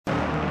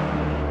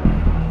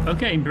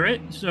Okay,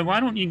 Brit. So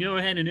why don't you go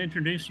ahead and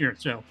introduce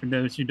yourself for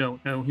those who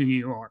don't know who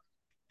you are?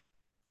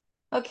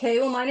 Okay,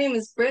 well, my name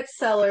is Brit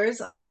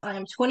Sellers. I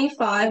am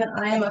 25 and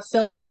I am a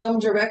film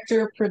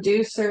director,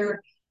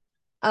 producer,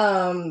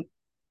 um,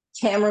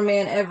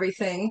 cameraman,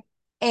 everything.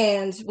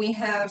 And we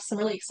have some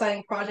really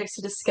exciting projects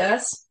to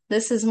discuss.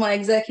 This is my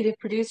executive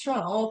producer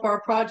on all of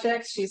our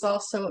projects. She's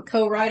also a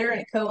co-writer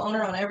and a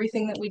co-owner on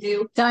everything that we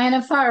do.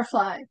 Diana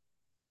Firefly.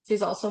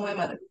 She's also my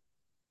mother.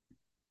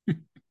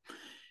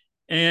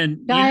 And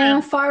you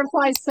Diana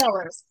Firefly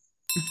Sellers.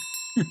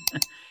 have,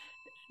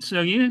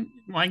 so you,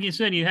 like you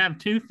said, you have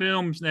two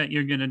films that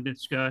you're going to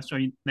discuss,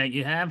 that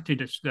you have to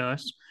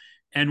discuss,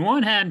 and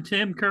one had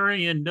Tim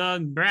Curry and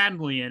Doug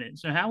Bradley in it.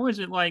 So how was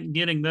it like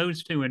getting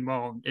those two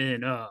involved?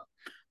 And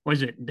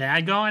was it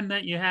Dagon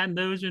that you had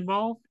those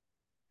involved?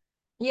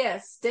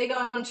 Yes,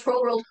 Dagon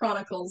Troll World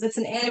Chronicles. It's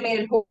an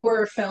animated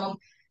horror film,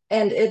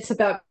 and it's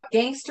about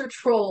gangster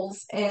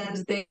trolls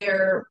and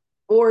their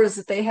wars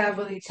that they have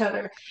with each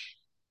other.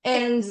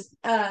 And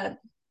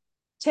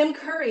Tim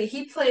Curry,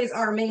 he plays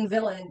our main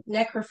villain,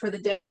 Necro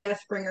the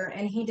Deathbringer,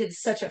 and he did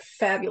such a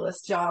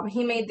fabulous job.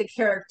 He made the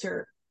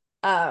character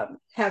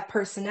have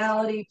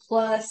personality,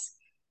 plus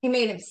he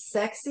made him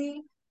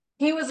sexy.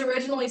 He was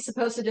originally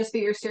supposed to just be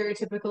your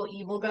stereotypical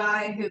evil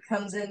guy who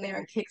comes in there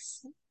and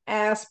kicks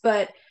ass,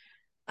 but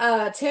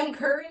Tim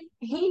Curry,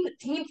 he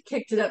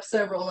kicked it up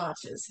several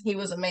notches. He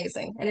was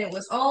amazing, and it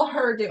was all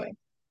her doing.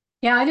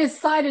 Yeah, I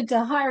decided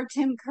to hire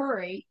Tim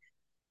Curry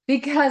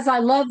because I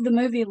love the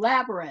movie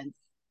Labyrinth.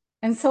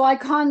 And so I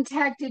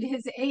contacted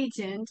his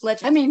agent.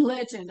 Legend. I mean,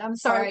 Legend. I'm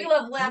Sorry, sorry. we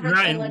love Labyrinth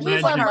Right, and Legend. We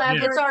love Legend. Yeah.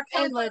 It's Labyrinth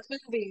our and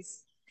comfort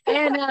movies.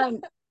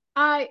 and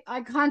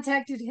I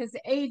contacted his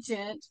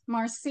agent,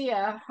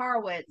 Marcia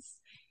Harwitz,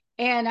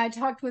 and I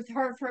talked with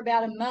her for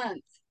about a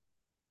month.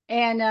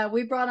 And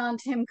we brought on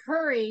Tim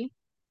Curry,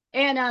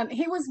 and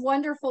he was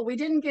wonderful. We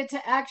didn't get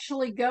to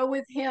actually go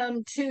with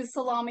him to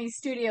Salami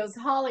Studios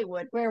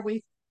Hollywood, where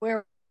we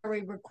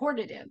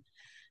recorded him,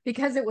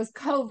 because it was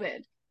COVID.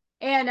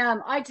 And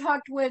I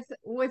talked with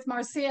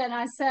Marcia, and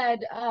I said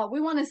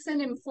we want to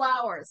send him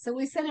flowers, so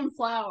we sent him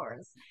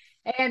flowers,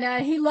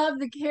 and he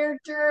loved the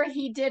character.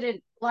 He did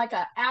it like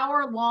an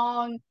hour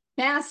long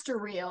master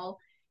reel,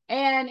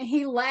 and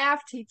he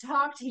laughed, he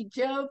talked, he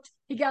joked,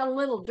 he got a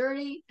little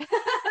dirty,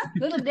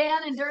 little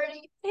down and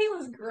dirty. He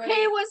was great.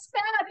 He was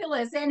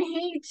fabulous, and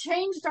he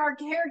changed our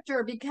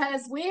character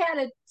because we had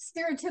a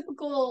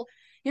stereotypical,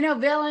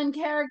 villain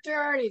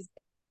character. He's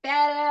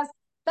badass,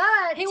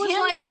 but He was Tim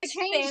like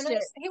changed Thanos.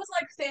 it. He was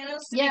like Thanos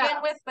to Yeah,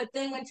 begin with, but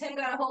then when Tim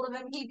got a hold of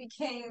him, he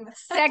became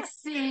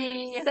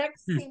sexy,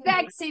 sexy.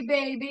 sexy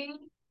baby.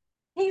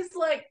 He's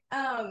like,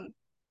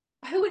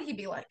 who would he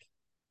be like?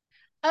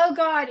 Oh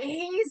God,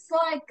 he's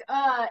like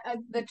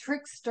the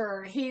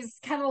trickster. He's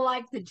kind of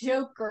like the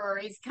Joker.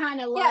 He's kind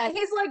of Yeah, like,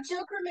 he's like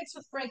Joker mixed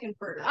with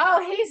Frankenfurter.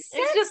 oh, he's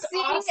It's just sexy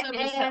awesome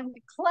and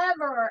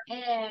clever,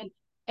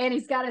 and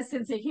he's got a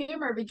sense of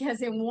humor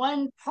because in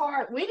one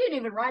part, we didn't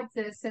even write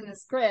this in the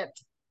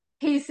script.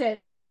 He said,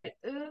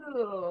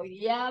 "Ooh,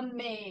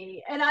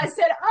 yummy," and I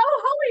said,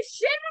 "Oh, holy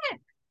shit!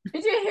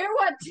 Did you hear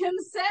what Tim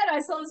said?"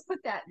 I said, "Let's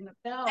put that in the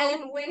film."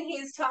 And when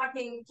he's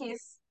talking,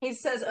 he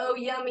says, "Oh,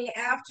 yummy,"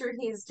 after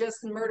he's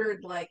just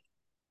murdered like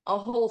a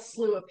whole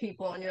slew of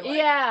people, and you're like,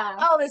 Yeah,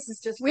 "Oh, this is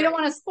just we great." don't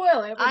want to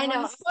spoil it. I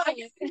know. I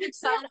get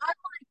excited. I'm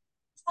like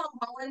Tom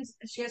Holland.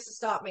 She has to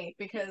stop me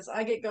because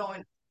I get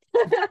going.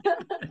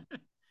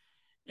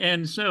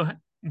 And so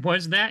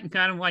was that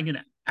kind of like an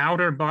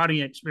outer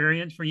body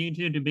experience for you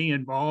two to be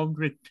involved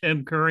with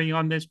Tim Curry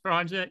on this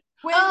project?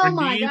 When Or Oh do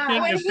my you think God.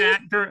 the when he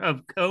factor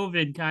of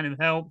COVID kind of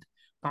helped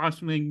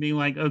possibly be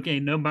like, okay,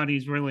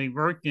 nobody's really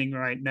working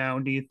right now?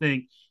 Do you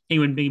think he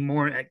would be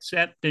more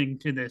accepting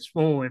to this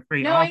role if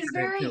we No, offered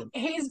it to him?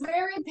 he's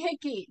very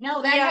picky.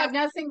 No, that Yeah, had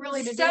nothing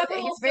really to do with it.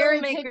 several He's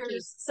very picky.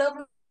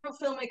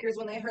 filmmakers,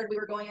 when they heard we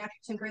were going after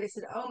Tim Curry, they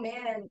said, "Oh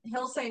man,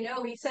 he'll say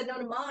no." He said no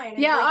to mine, and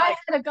Yeah, we're I like,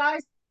 had a guy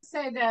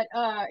say that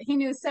he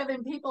knew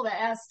 7 people that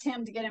asked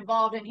him to get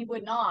involved and he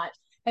would not.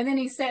 And then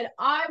he said,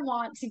 "I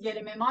want to get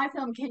him in my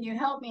film. Can you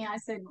help me?" I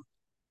said,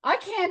 "I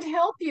can't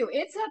help you.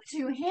 It's up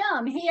to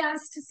him. He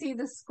asked to see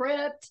the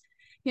script."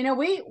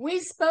 We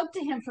spoke to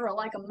him for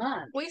like a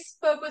month. we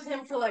spoke with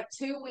him for like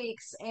 2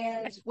 weeks,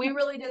 and we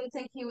really didn't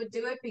think he would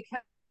do it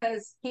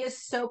because he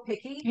is so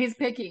picky. He's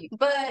picky.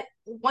 But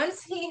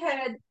once he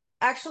had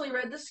actually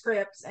read the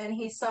script and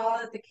he saw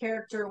that the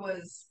character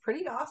was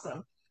pretty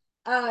awesome,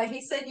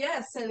 he said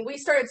yes, and we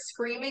started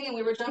screaming and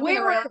we were jumping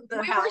around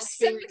the house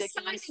so being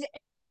ridiculous. excited.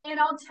 And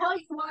I'll tell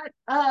you what,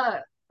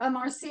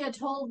 Marcia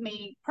told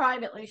me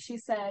privately. She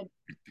said,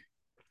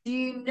 "Do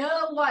you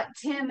know what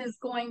Tim is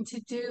going to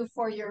do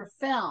for your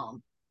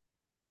film?"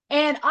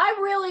 And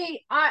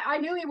I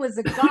knew he was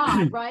a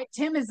god, right?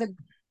 Tim is a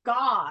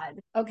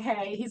god.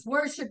 Okay. He's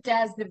worshiped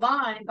as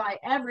divine by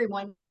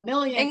everyone,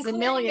 millions and Including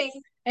millions,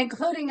 me.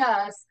 including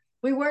us.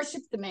 We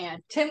worship the man.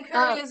 Tim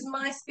Curry is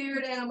my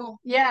spirit animal.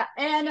 Yeah.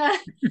 And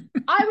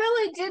I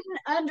really didn't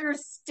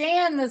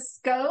understand the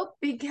scope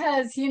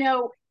because,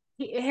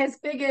 his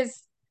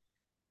biggest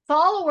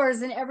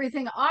followers and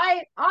everything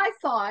I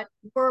thought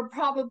were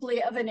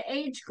probably of an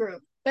age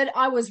group, but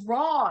I was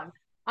wrong.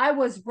 I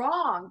was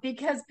wrong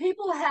because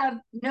people have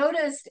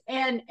noticed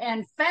and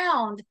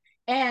found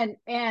and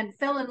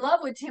fell in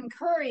love with Tim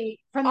Curry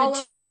from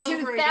the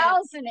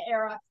 2000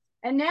 era,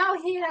 and now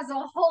he has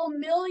a whole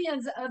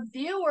millions of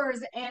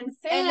viewers and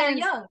fans, and they're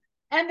young,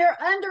 and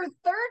they're under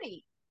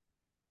 30.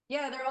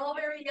 Yeah, they're all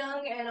very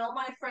young, and all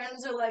my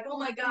friends are like, "Oh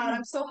my God,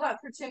 I'm so hot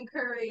for Tim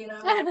Curry," you know.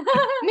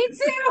 Me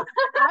too.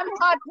 I'm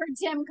hot for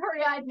Tim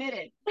Curry. I admit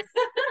it.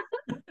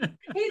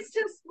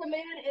 The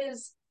man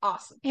is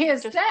awesome. He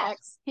is sex. Awesome.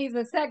 He's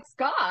a sex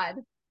god.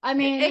 I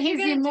mean,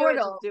 he's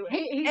immortal.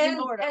 He's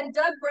immortal. And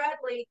Doug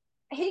Bradley,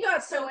 he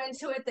got so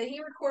into it that he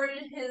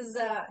recorded his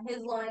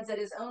lines at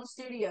his own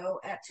studio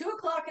at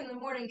 2:00 in the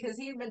morning because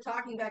he had been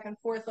talking back and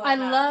forth. I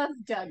love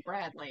Doug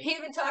Bradley. He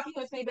had been talking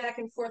with me back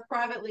and forth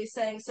privately,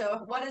 saying,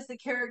 "So, what is the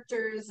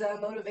character's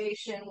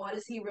motivation? What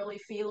is he really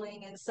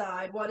feeling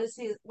inside? What is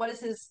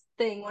his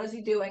thing? What is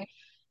he doing?"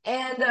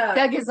 And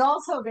Doug is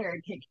also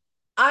very picky.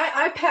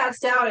 I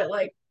passed out at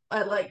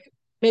like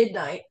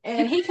midnight,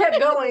 and he kept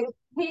going.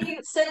 He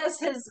sent us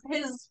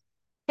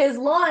his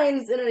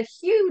lines in a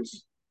huge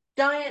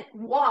giant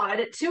wad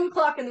at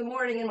 2:00 in the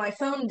morning, and my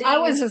phone dinged. I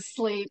was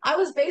asleep. I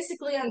was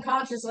basically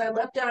unconscious, and I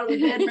leapt out of the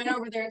bed, ran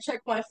over there, and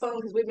checked my phone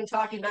because we've been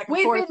talking back and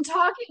forth. We've been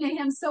talking to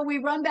him, so we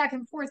run back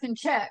and forth and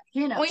check.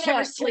 You know, we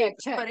never sleep.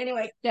 But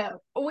anyway,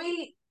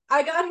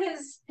 I got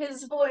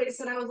his voice,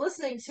 and I was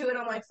listening to it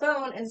on my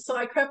phone, and so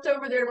I crept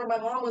over there where my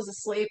mom was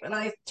asleep, and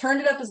I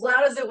turned it up as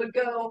loud as it would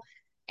go,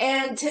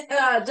 and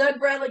Doug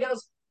Bradley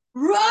goes,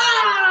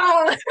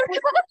 "Rah!"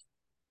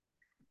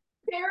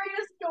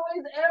 Scariest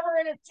noise ever,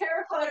 and it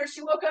terrified her.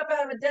 She woke up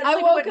out of a dead sleep.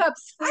 I woke up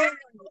screaming.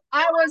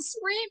 I was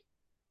screaming.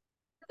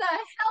 What the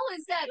hell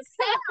is that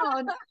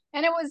sound?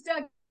 And it was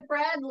Doug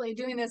Bradley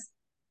doing this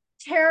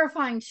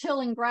terrifying,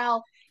 chilling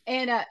growl.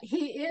 And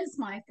he is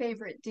my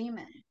favorite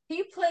demon.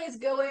 He plays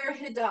Goer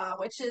Hida,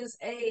 which is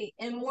a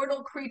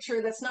immortal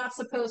creature that's not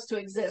supposed to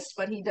exist,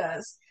 but he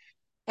does.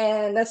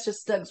 And that's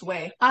just Doug's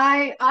way.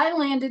 I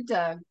landed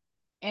Doug.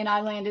 And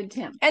I landed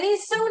Tim. And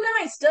he's so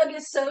nice. Doug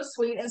is so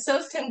sweet, and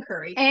so's Tim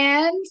Curry.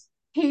 And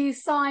he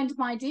signed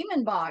my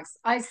demon box.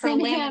 I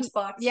sent him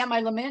box. Yeah,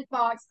 my lament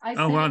box. I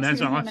sent it that's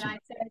to awesome. Him,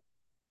 and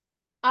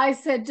I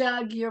said,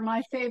 Doug, you're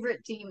my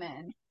favorite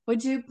demon.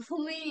 Would you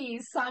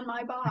please sign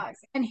my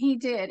box? And he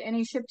did, and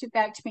he shipped it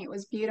back to me. It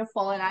was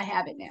beautiful, and I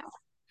have it now.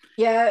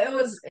 Yeah, it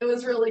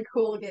was really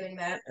cool getting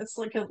that. It's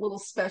like a little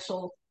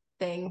special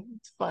thing.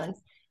 It's fun.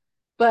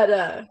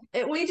 But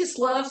we just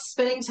love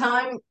spending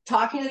time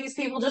talking to these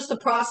people. Just the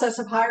process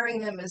of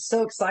hiring them is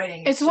so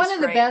exciting. It's one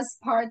of the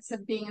best parts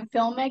of being a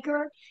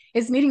filmmaker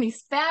is meeting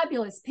these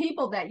fabulous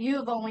people that you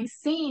have only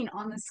seen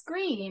on the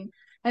screen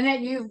and that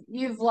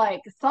you've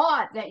like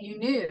thought that you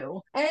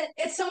knew. And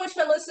it's so much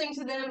fun listening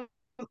to them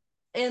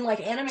in like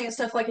anime and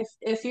stuff. Like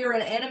if you're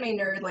an anime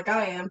nerd like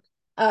I am,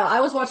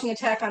 I was watching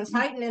Attack on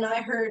Titan and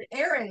I heard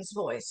Aaron's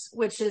voice,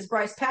 which is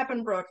Bryce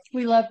Papenbrook.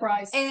 We love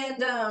Bryce.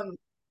 And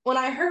when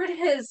I heard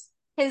his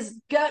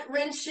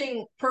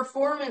gut-wrenching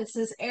performance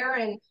as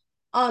Aaron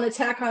on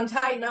Attack on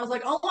Titan, I was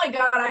like, oh my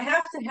God, I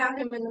have to have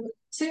him in the movie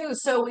too.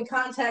 So we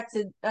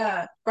contacted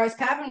Bryce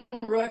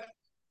Papenbrook,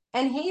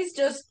 and he's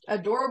just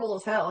adorable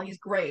as hell. He's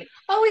great.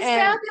 Oh, he's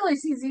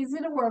fabulous. He's easy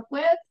to work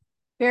with,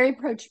 very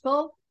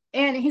approachable.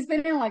 And he's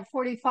been in like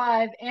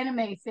 45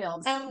 anime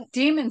films.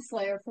 Demon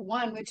Slayer, for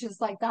one, which is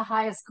like the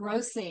highest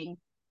grossing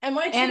and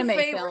my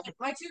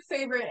two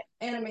favorite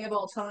anime of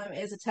all time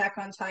is Attack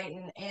on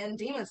Titan and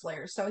Demon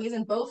Slayer. So he's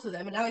in both of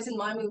them, and now he's in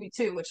my movie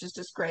too, which is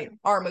just great.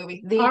 Our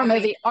movie. The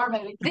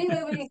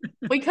movie.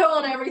 We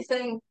co-own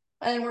everything,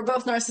 and we're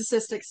both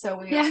narcissistic, so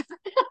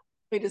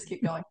we just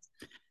keep going.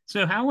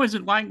 So how was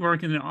it like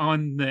working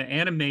on the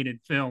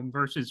animated film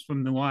versus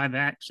from the live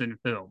action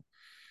film?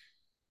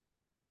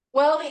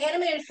 Well, the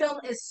animated film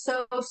is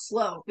so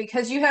slow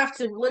because you have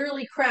to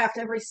literally craft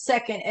every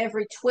second,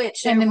 every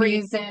twitch, and every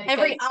music,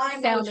 every eye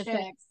sound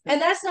effects.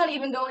 And that's not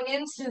even going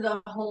into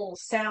the whole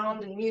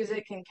sound and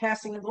music and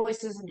casting the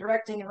voices and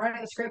directing and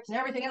writing the script and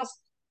everything else.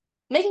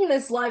 Making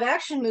this live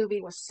action movie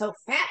was so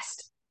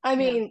fast. I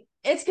mean,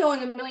 it's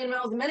going a million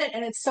miles a minute,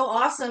 and it's so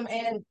awesome.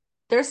 And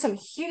there's some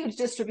huge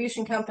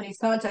distribution companies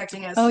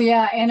contacting us. Oh,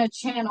 yeah, and a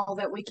channel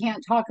that we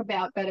can't talk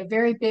about, but a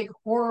very big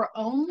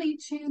horror-only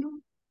channel.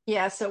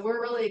 Yeah, so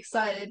we're really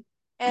excited.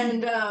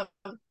 And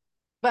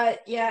but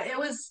yeah, it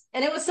was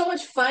so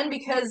much fun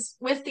because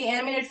with the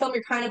animated film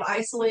you're kind of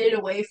isolated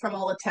away from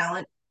all the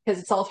talent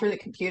because it's all through the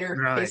computer,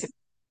 basically.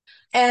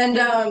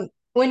 And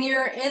when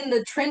you're in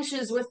the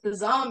trenches with the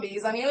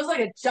zombies, I mean, it was like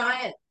a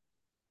giant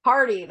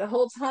party the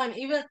whole time.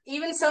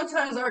 Even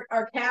sometimes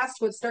our cast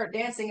would start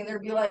dancing and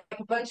there'd be like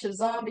a bunch of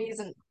zombies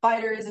and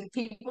fighters and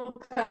people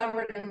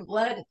covered in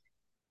blood, and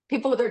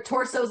people with their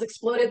torsos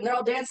exploded, and they're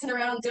all dancing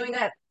around doing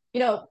that. You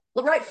know,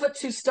 the right foot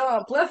to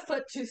stomp, left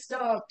foot to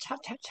stomp,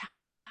 chop, chop, chop.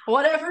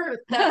 Whatever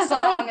that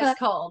song is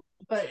called.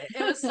 But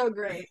it was so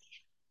great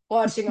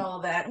watching all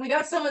of that. And we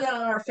got some of that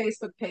on our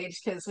Facebook page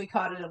because we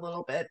caught it a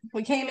little bit.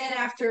 We came in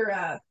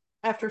after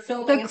after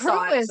filming and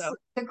saw it. So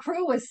the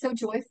crew was so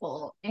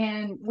joyful.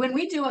 And when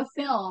we do a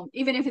film,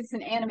 even if it's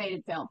an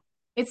animated film,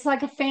 it's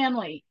like a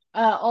family.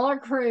 All our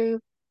crew,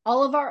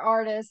 all of our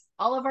artists,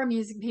 all of our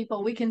music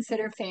people, we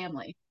consider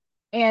family.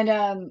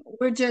 And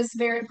we're just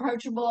very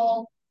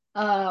approachable.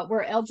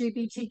 We're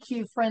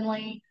LGBTQ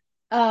friendly.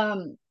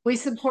 We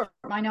support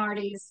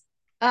minorities.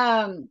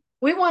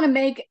 We want to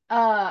make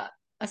a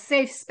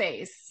safe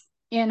space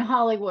in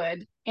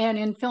Hollywood and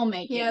in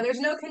filmmaking. Yeah, there's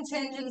no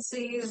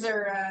contingencies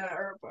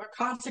or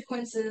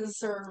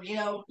consequences, or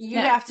you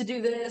have to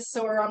do this,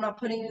 or I'm not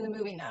putting you in the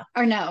movie now.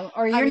 Or no,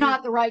 or you're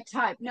not the right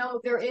type. No,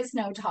 there is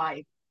no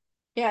type.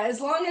 Yeah,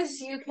 as long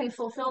as you can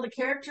fulfill the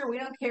character, we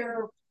don't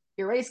care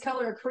your race,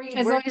 color, or creed.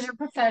 As long as you're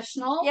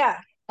professional. Yeah.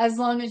 As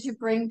long as you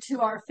bring to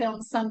our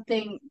film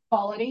something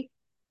quality,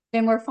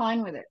 then we're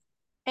fine with it.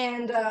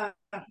 And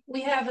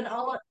we have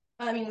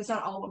it's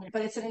not all women,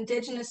 but it's an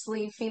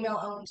indigenously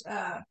female-owned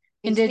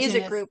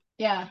music group.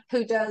 Yeah.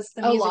 Who does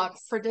the music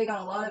for Dig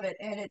on a lot of it.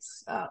 And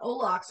it's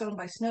Olax, owned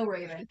by Snow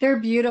Raven. They're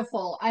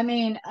beautiful. I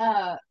mean,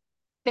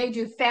 they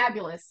do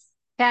fabulous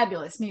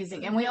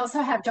music. And we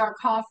also have Dark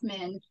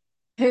Hoffman,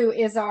 who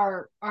is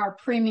our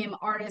premium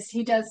artist.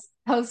 He does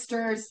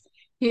posters.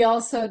 He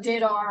also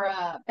did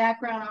our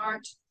background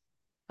art.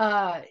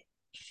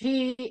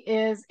 He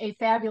is a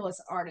fabulous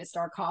artist,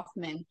 Dark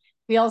Hoffman.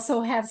 We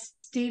also have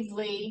Steve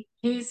Lee.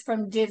 He's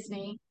from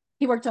Disney.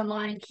 He worked on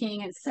Lion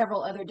King and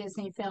several other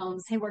Disney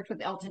films. He worked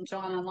with Elton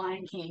John on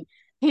Lion King.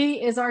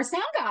 He is our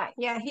sound guy.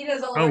 Yeah, he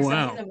does all of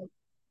our sound.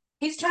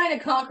 He's trying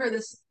to conquer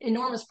this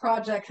enormous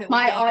project that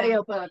my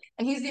audiobook.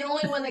 And he's the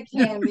only one that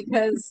can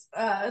because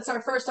it's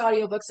our first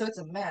audiobook, so it's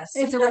a mess.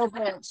 It's a real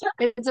bitch.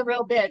 It's a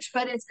real bitch,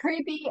 but it's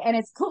creepy and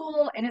it's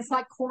cool and it's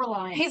like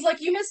Coraline. He's like,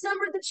 you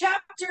misnumbered the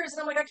chapters,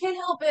 and I'm like, I can't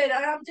help it.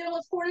 I'm dealing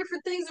with 4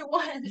 different things at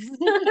once.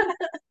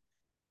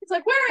 He's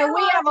like, where am I?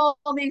 We have all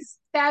these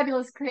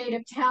fabulous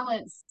creative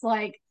talents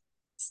like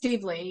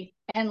Steve Lee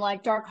and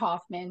like Dark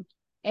Hoffman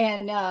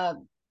and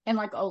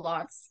like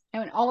Olax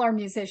and all our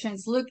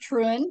musicians. Luke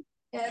Truan.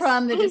 Yes.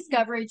 From the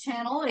Discovery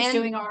Channel is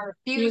doing our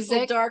beautiful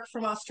music. Dark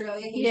from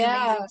Australia. He's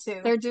amazing too.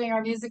 They're doing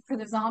our music for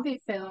the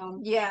zombie film.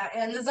 Yeah,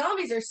 and the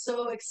zombies are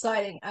so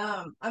exciting.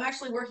 I'm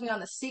actually working on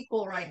the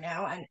sequel right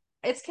now, and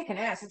it's kicking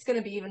ass. It's going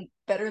to be even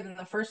better than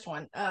the first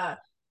one.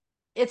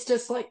 It's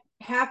just like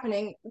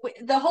happening.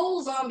 The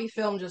whole zombie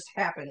film just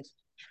happened.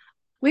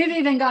 We've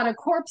even got a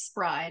corpse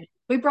bride.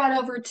 We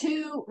brought over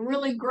 2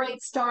 really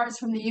great stars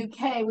from the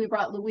UK. We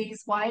brought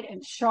Louise White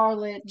and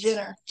Charlotte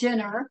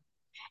Jenner.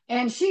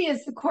 And she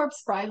is the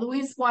corpse bride.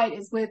 Louise White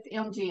is with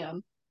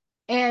MGM.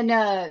 And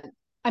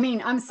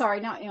I'm sorry,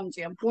 not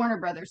MGM, Warner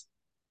Brothers.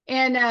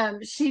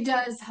 And she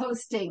does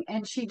hosting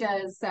and she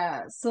does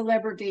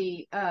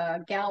celebrity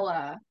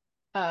gala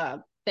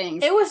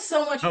things. It was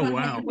so much fun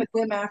hanging with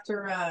them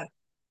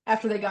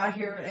after they got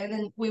here, and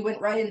then we went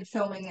right into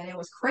filming, and it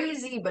was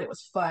crazy, but it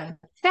was fun.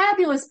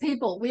 Fabulous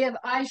people. We have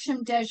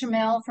Isham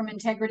Dejamel from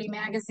Integrity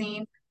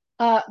Magazine.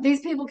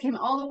 These people came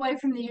all the way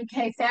from the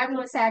UK.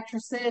 Fabulous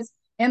actresses,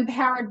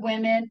 empowered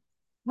women,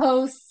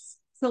 hosts,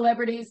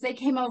 celebrities. They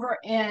came over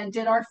and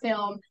did our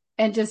film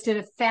and just did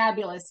a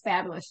fabulous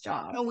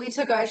job. And we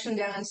took Isham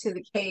down into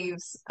the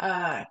caves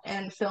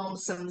and filmed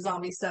some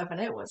zombie stuff, and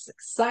it was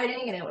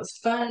exciting and it was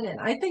fun, and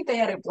I think they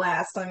had a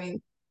blast. I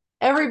mean,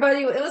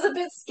 everybody, it was a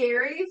bit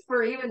scary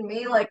for even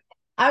me. Like,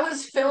 I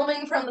was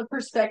filming from the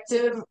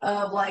perspective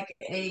of like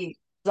a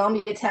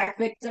zombie attack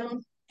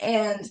victim,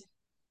 and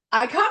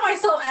I caught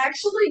myself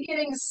actually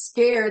getting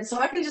scared. So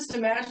I can just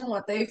imagine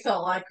what they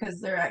felt like, because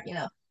they're at,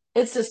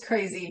 it's just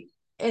crazy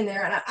in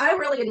there. And I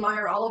really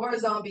admire all of our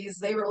zombies.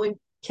 They really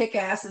kick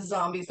ass as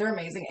zombies. They're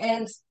amazing.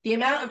 And the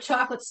amount of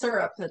chocolate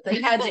syrup that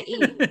they had to eat.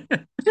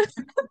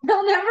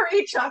 They'll never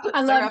eat chocolate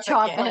syrup. I love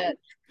chocolate.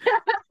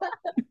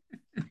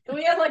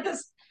 We had like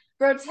this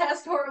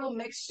grotesque, horrible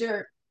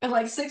mixture of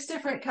like 6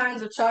 different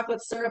kinds of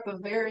chocolate syrup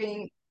of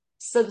varying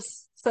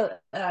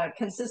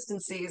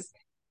consistencies.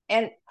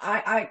 And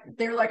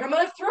they're like, I'm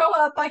gonna throw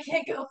up. I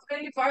can't go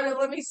any farther.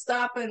 Let me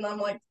stop. And I'm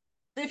like,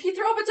 if you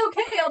throw up, it's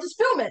okay. I'll just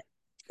film it.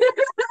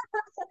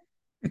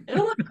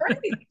 It'll look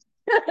great.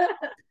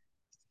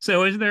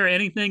 So, is there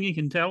anything you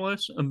can tell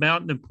us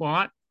about the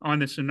plot on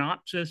the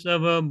synopsis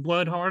of a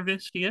Blood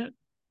Harvest yet?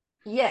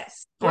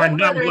 Yes. Blood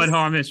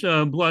Harvest,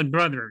 Blood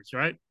Brothers,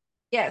 right?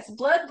 Yes,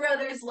 Blood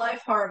Brothers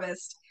Life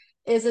Harvest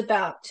is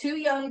about 2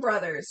 young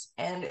brothers,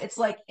 and it's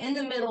like in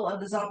the middle of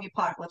the zombie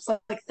apocalypse.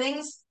 Like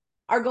things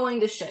are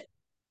going to shit,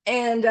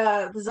 and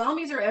the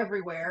zombies are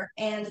everywhere,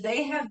 and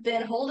they have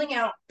been holding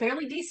out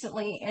fairly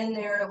decently in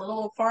their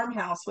little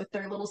farmhouse with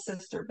their little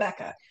sister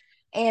Becca,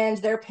 and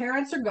their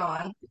parents are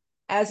gone,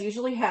 as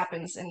usually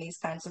happens in these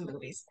kinds of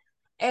movies.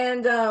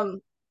 And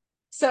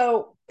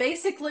so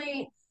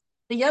basically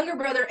the younger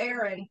brother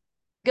Aaron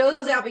goes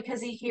out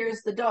because he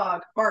hears the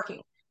dog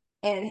barking,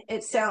 and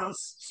it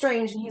sounds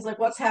strange, and he's like,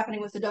 what's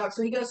happening with the dog?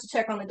 So he goes to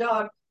check on the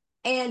dog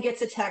and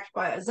gets attacked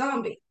by a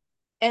zombie.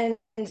 And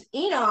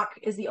Enoch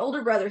is the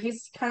older brother.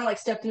 He's kind of like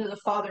stepped into the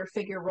father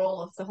figure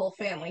role of the whole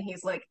family.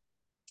 He's like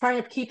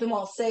trying to keep them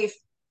all safe.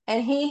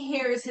 and he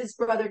hears his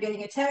brother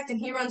getting attacked, and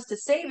he runs to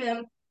save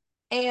him.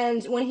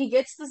 And when he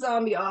gets the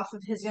zombie off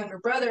of his younger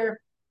brother,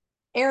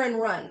 Aaron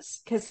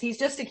runs because he's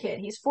just a kid.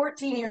 He's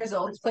 14 years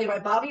old. He's played by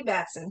Bobby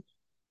Batson.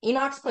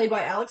 Enoch's played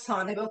by Alex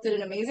Hahn. They both did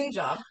an amazing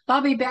job.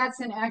 Bobby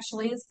Batson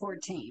actually is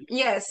 14.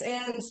 Yes,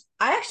 and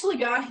I actually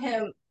got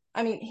him.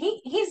 I mean,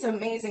 he's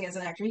amazing as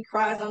an actor. He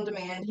cries on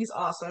demand. He's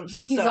awesome.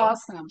 He's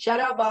awesome. Shout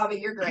out Bobby,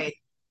 you're great.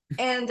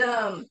 And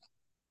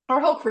our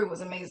whole crew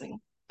was amazing.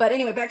 But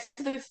anyway, back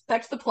to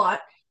the plot.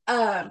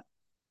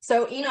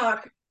 So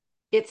Enoch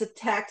gets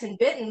attacked and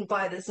bitten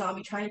by the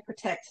zombie trying to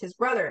protect his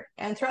brother.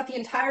 And throughout the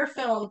entire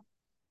film,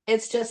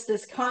 it's just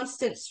this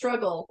constant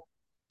struggle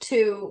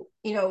to,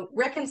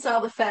 reconcile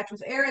the fact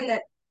with Aaron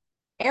that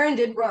Aaron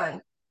did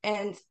run,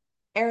 and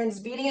Aaron's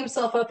beating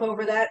himself up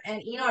over that,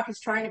 and Enoch is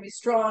trying to be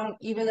strong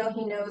even though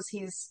he knows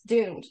he's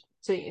doomed.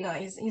 So,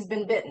 he's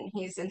been bitten,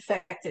 he's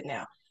infected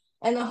now.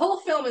 And the whole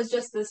film is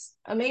just this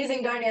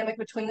amazing dynamic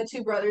between the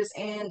two brothers,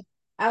 and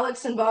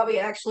Alex and Bobby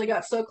actually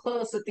got so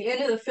close at the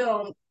end of the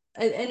film,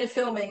 at the end of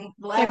filming,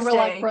 the last they were day,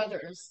 like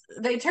brothers.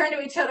 They turned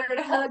to each other and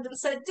hugged and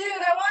said, "Dude,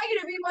 I want you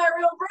to be my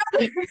real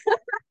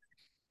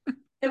brother."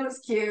 It was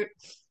cute.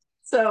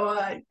 So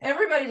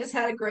everybody just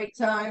had a great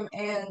time,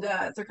 and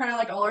they're kind of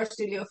like all our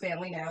studio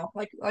family now,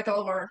 like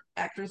all of our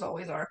actors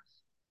always are.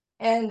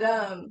 And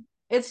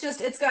it's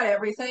got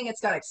everything.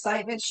 It's got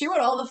excitement. She wrote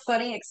all the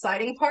funny,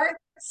 exciting parts,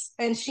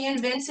 and she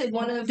invented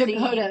one of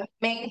the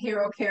main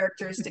hero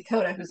characters,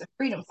 Dakota, who's a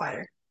freedom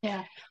fighter.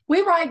 Yeah,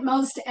 we write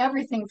most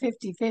everything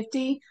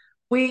 50-50.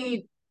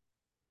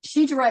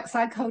 She directs,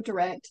 I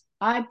co-direct,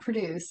 I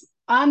produce.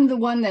 I'm the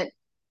one that,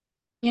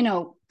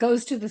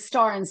 goes to the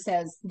star and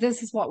says,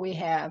 "This is what we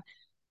have.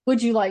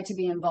 Would you like to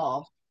be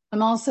involved?"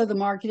 I'm also the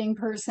marketing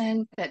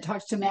person that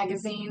talks to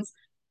magazines.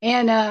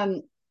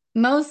 And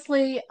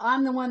mostly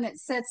I'm the one that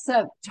sets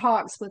up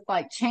talks with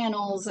like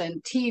channels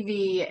and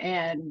TV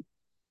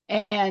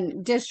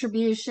and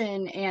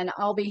distribution, and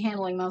I'll be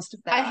handling most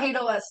of that. I hate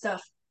all that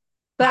stuff.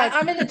 But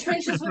I'm in the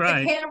trenches with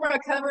the camera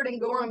covered in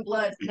gore and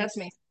blood. That's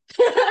me.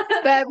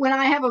 But when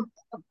I have a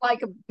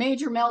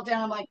major meltdown,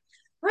 I'm like,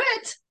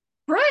 Brit.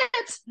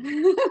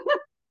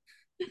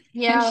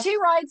 Yeah, and she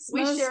writes.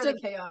 We share the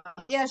chaos.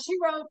 Yeah, she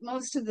wrote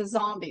most of the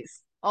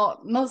zombies.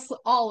 All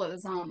of the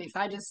zombies.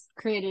 I just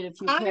created a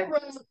few. I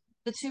wrote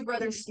the two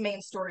brothers'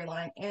 main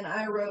storyline, and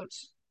I wrote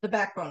the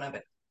backbone of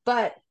it.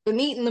 But the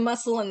meat and the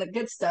muscle and the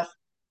good stuff,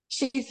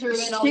 she threw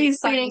in all these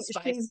spice.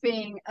 She's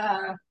being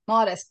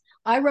modest.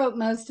 I wrote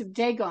most of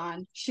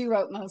Dagon. She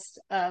wrote most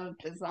of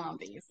the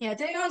zombies. Yeah,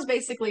 Dagon's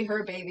basically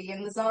her baby,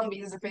 and the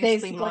zombies are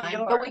basically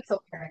mine. But we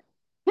co-parent.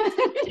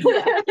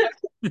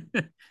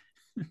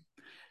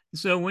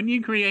 So when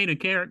you create a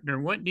character,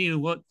 what do you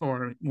look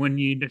for when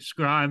you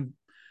describe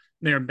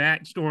their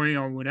backstory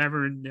or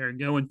whatever they're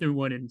going through,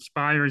 what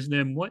inspires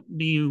them? What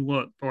do you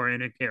look for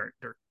in a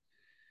character?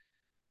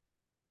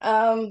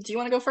 Do you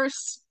want to go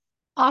first?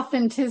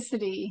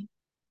 Authenticity.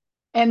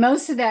 And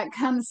most of that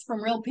comes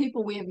from real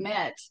people we have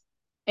met.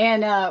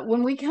 And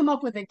when we come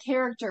up with a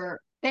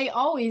character, they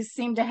always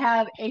seem to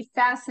have a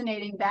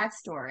fascinating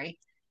backstory.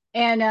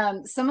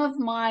 And some of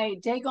my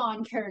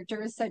Dagon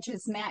characters, such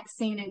as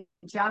Maxine and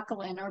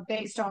Jacqueline, are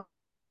based on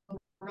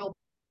real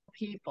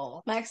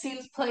people.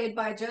 Maxine's played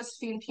by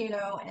Josephine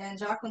Pino, and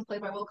Jacqueline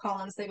played by Will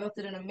Collins. They both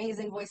did an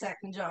amazing voice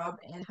acting job,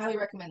 and highly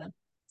recommend them.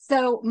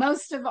 So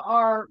most of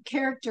our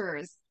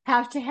characters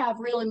have to have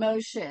real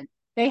emotion.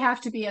 They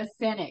have to be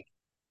authentic.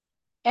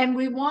 And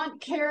we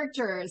want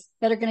characters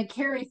that are going to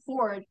carry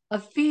forward a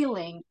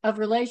feeling of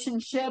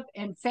relationship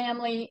and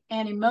family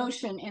and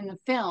emotion in the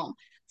film.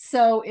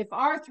 So if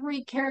our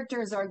three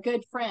characters are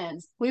good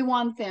friends, we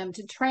want them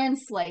to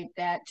translate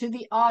that to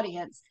the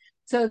audience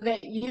so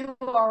that you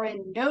are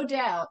in no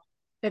doubt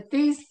that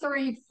these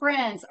three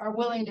friends are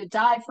willing to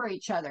die for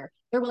each other.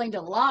 They're willing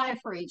to lie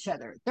for each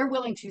other. They're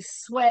willing to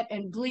sweat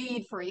and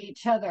bleed for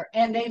each other,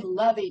 and they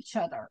love each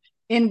other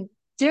in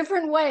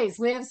different ways.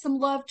 We have some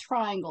love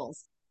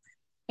triangles,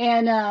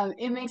 and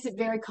it makes it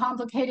very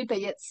complicated, but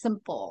yet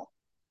simple.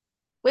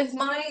 With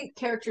my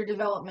character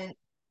development,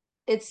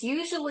 it's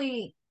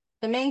usually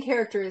the main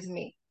character is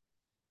me,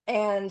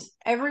 and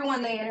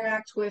everyone they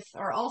interact with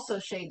are also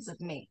shades of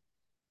me.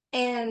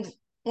 And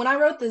when I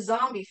wrote the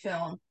zombie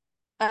film,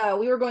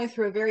 we were going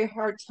through a very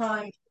hard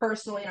time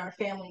personally in our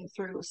family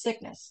through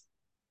sickness.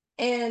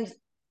 And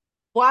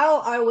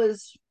while I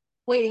was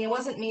waiting, it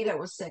wasn't me that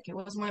was sick. It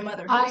was my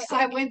mother.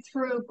 I went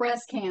through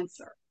breast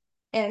cancer.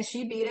 And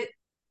she beat it.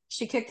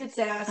 She kicked its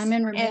ass. I'm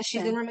in remission. And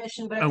she's in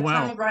remission. But at the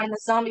time of writing the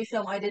zombie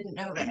film, I didn't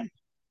know that.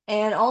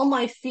 And all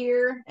my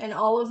fear and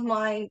all of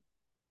my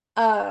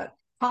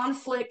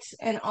conflict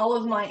and all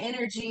of my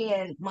energy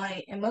and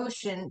my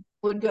emotion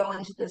would go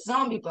into the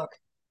zombie book,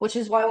 which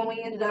is why when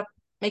we ended up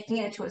making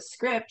it into a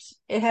script,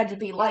 it had to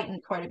be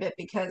lightened quite a bit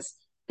because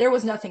there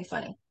was nothing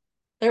funny.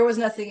 There was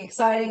nothing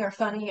exciting or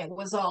funny. It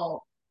was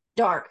all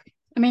dark.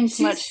 I mean,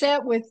 she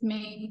sat with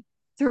me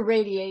through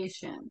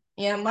radiation.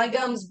 Yeah, my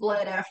gums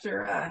bled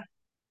after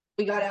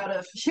we got out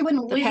of. She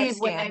wouldn't leave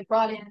when they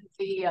brought in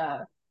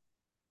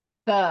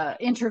the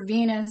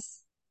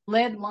intravenous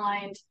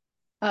lead-lined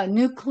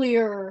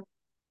nuclear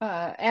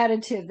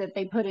additive that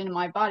they put into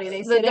my body.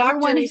 They The said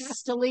everyone doctors-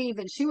 has to leave,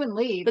 and she wouldn't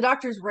leave. The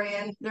doctors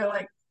ran. They're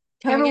like,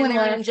 coming Everyone in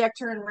there and left. inject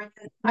her and ran.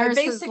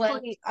 Nurses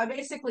left. I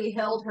basically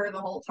held her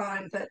the whole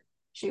time that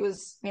she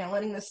was,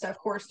 letting this stuff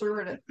course through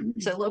her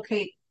to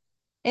locate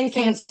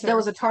anything Cancer. that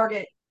was a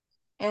target.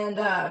 And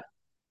I'm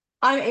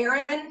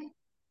Aaron.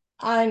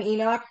 I'm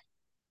Enoch.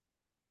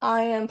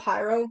 I am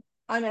Pyro.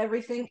 I'm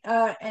everything.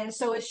 And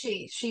so is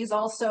she. She's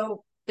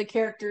also the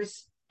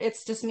characters.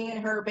 It's just me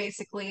and her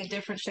basically in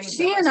different shades.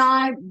 She and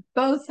I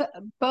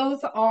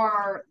both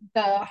are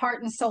the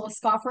heart and soul of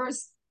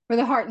scoffers. We're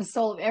the heart and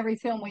soul of every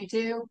film we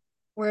do.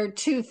 We're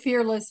two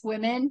fearless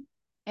women,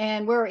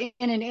 and we're in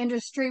an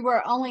industry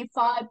where only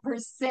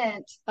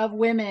 5% of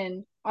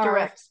women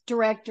are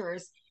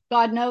directors.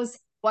 God knows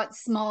what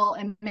small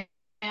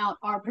amount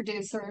are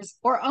producers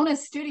or own a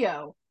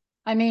studio.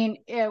 I mean,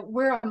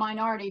 we're a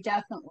minority,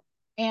 definitely.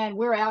 And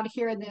we're out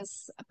here in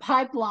this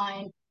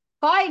pipeline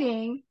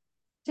fighting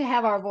to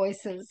have our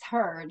voices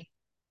heard.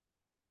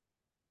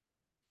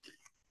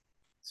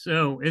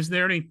 So, is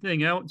there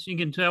anything else you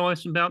can tell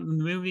us about the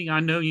movie?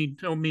 I know you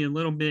told me a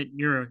little bit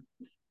you're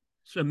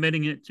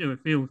submitting it to a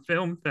few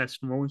film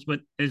festivals, but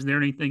is there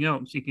anything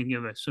else you can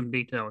give us some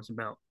details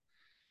about?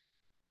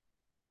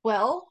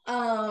 Well,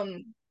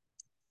 our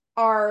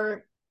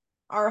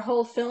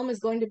whole film is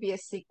going to be a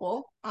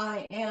sequel.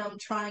 I am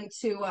trying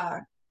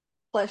to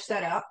flesh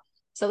that out.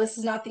 So this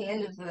is not the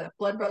end of the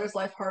Blood Brothers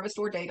Life Harvest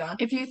or Dagon.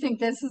 If you think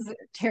this is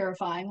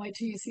terrifying, wait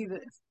till you see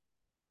this.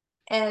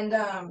 And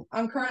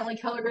I'm currently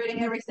color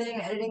grading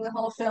everything, editing the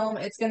whole film.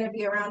 It's going to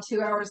be around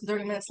 2 hours and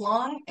 30 minutes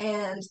long.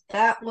 And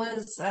that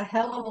was a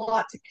hell of a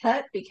lot to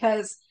cut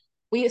because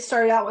we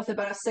started out with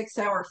about a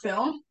 6-hour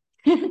film.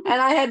 And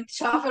I had to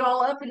chop it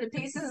all up into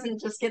pieces and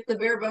just get the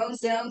bare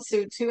bones down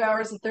to 2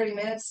 hours and 30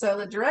 minutes. So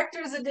the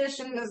director's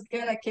edition is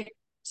going to kick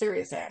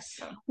serious ass.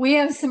 We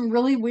have some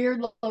really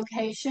weird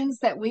locations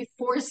that we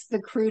forced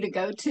the crew to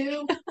go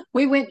to.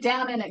 We went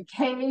down in a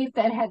cave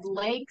that had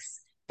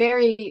lakes,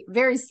 very,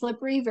 very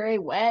slippery, very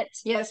wet.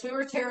 Yes, we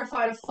were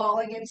terrified of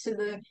falling into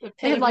the pit.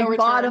 It had like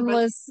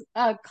bottomless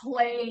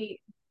clay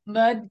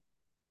mud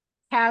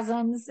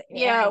chasms.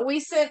 Yeah, we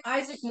sent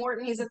Isaac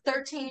Morton. He's a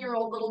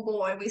 13-year-old little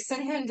boy. We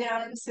sent him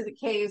down into the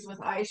caves with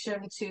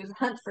Isham to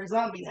hunt for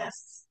zombie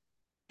nests.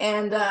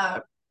 And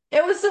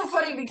it was so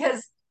funny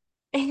because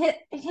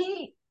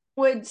he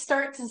would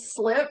start to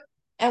slip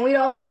and we'd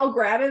all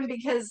grab him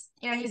because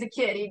he's a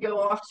kid. He'd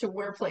go off to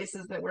weird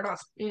places that we're not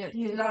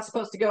he's not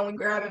supposed to go, and we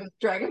grab him,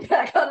 drag him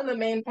back onto the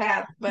main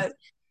path. But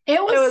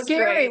it was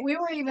scary. Great. We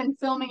were even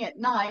filming at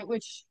night,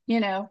 which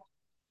down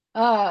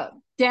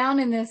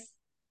in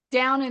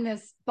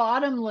this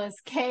bottomless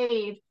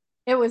cave,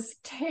 it was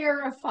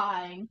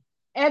terrifying,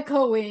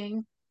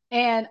 echoing,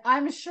 and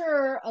I'm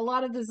sure a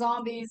lot of the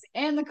zombies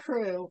and the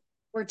crew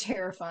were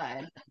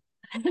terrified.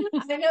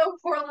 I know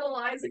poor little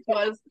Isaac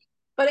was.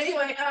 But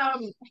anyway,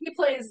 he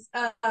plays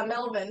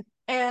Melvin,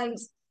 and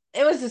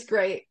it was just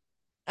great.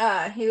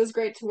 He was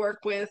great to work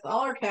with. All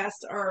our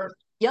cast are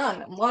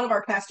young. A lot of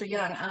our cast are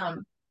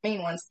young,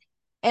 main ones.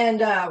 And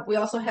we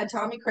also had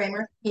Tommy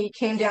Kramer. He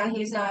came down.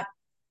 He's not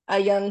a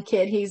young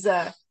kid. He's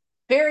a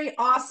very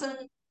awesome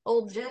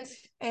old gent,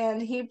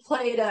 and he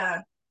played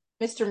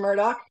Mr.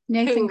 Murdoch.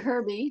 Nathan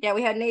Kirby. Yeah,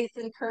 we had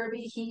Nathan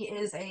Kirby. He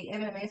is a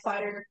MMA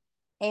fighter,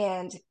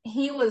 and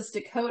he was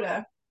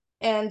Dakota.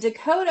 And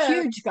Dakota,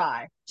 huge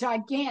guy,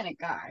 gigantic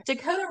guy.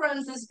 Dakota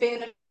runs this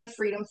band of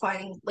freedom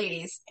fighting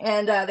ladies,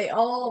 and they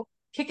all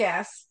kick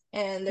ass.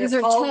 And these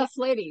are all tough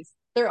ladies.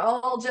 They're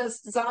all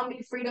just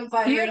zombie freedom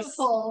fighters,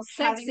 beautiful,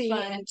 sexy,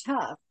 and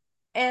tough.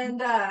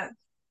 And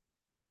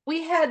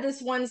we had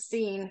this one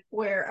scene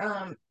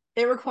where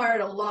it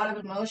required a lot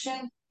of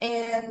emotion.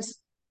 And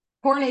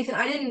poor Nathan,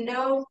 I didn't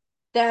know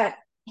that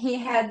he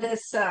had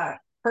this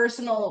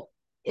personal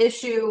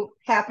issue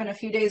happen a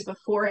few days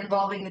before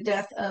involving the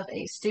death of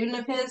a student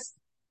of his.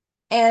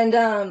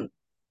 And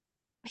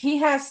he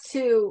has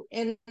to,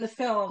 in the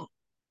film,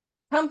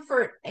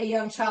 comfort a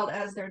young child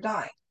as they're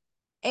dying.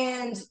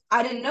 And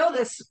I didn't know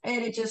this,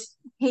 and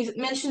he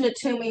mentioned it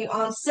to me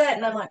on set,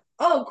 and I'm like,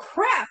 oh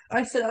crap.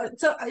 I said,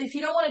 so if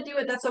you don't want to do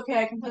it, that's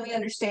okay. I completely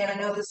understand.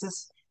 I know this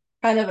is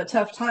kind of a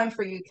tough time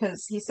for you,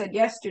 because he said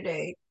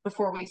yesterday,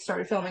 before we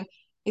started filming,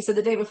 he said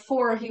the day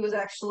before he was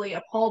actually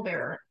a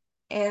pallbearer.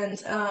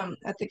 And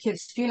at the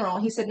kid's funeral,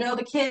 he said, no,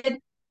 the kid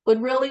would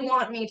really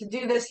want me to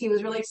do this. He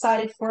was really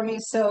excited for me.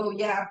 So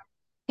yeah,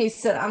 he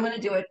said, I'm going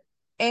to do it.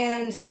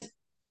 And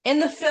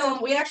in the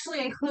film, we actually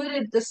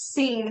included the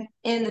scene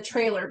in the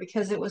trailer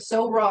because it was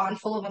so raw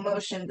and full of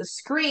emotion. The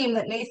scream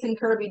that Nathan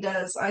Kirby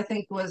does, I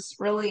think, was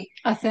really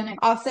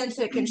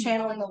authentic and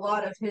channeling a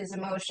lot of his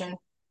emotion.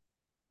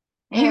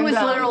 He was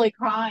literally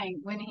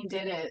crying when he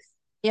did it.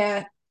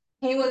 Yeah.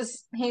 He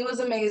was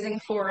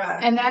amazing for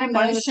and that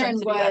emotion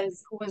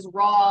was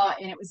raw,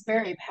 and it was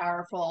very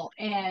powerful.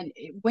 And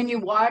when you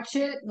watch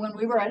it, when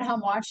we were at home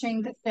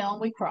watching the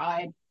film, we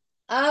cried.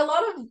 A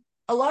lot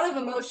of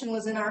emotion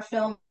was in our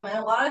film, and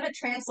a lot of it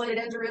translated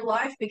into real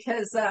life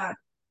because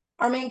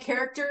Our main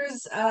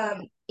characters,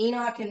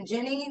 Enoch and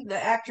Jenny,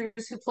 the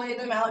actors who play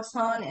them, Alex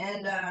Hahn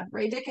and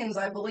Ray Dickens,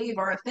 I believe,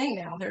 are a thing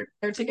now.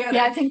 They're together.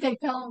 Yeah, I think they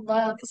fell in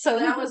love. So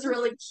that was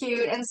really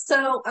cute. And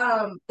so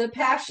the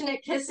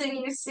passionate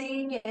kissing you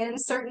see in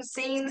certain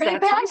scenes, Pretty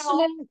that's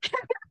passionate.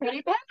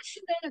 pretty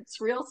passionate.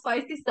 It's real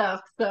spicy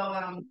stuff.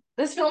 So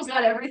this film's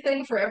got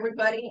everything for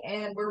everybody,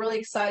 and we're really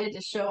excited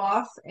to show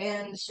off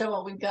and show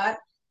what we've got.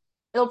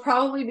 It'll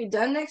probably be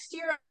done next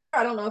year.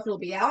 I don't know if it'll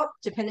be out,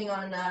 depending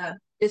on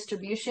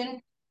distribution.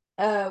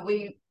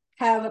 We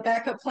have a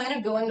backup plan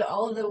of going to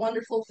all of the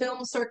wonderful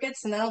film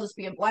circuits, and that'll just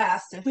be a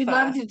blast. We'd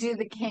love to do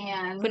the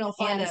Cannes. If we don't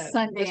find a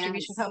Sundance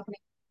distribution company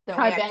that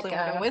we actually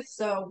want to go with.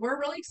 So we're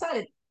really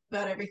excited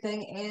about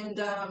everything.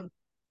 And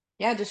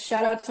yeah, just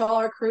shout out to all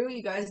our crew.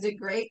 You guys did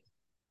great.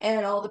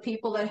 And all the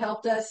people that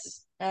helped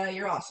us.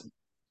 You're awesome.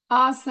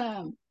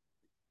 Awesome.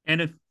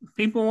 And if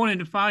people wanted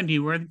to find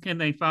you, where can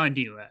they find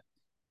you at?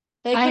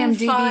 They can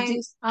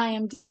find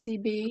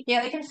IMDb.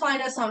 Yeah, they can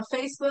find us on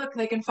Facebook.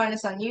 They can find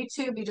us on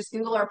YouTube. You just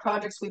Google our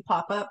projects, we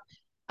pop up.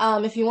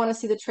 If you want to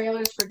see the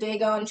trailers for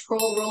Dagon,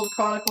 Troll World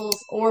Chronicles,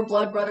 or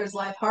Blood Brothers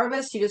Live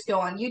Harvest, you just go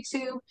on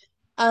YouTube.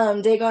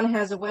 Dagon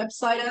has a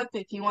website up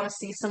if you want to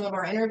see some of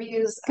our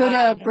interviews. Go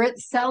to Brit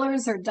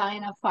Sellers or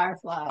Diana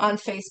Firefly on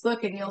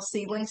Facebook, and you'll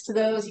see links to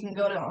those. You can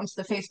go onto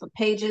the Facebook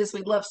pages.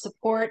 We'd love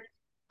support.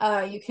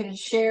 You can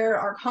share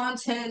our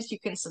content. You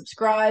can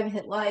subscribe,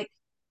 hit like,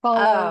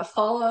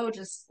 follow.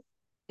 Just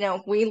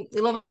we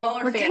love all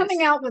our fans. We're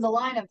coming out with a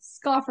line of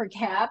scoffer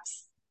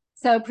caps,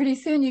 so pretty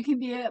soon you can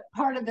be a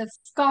part of the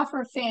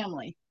scoffer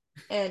family.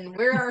 And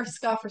we're our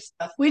scoffer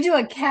stuff. We do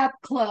a cap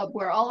club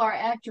where all our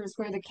actors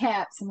wear the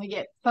caps, and we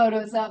get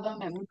photos of them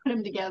and we put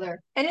them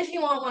together. And if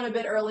you want one a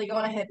bit early, go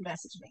on ahead and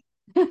message me.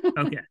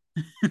 Okay.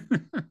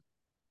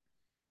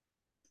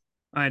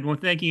 All right. Well,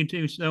 thank you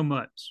too so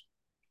much.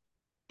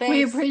 Thanks.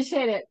 We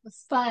appreciate it. It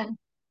was fun.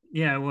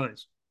 Yeah, it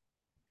was.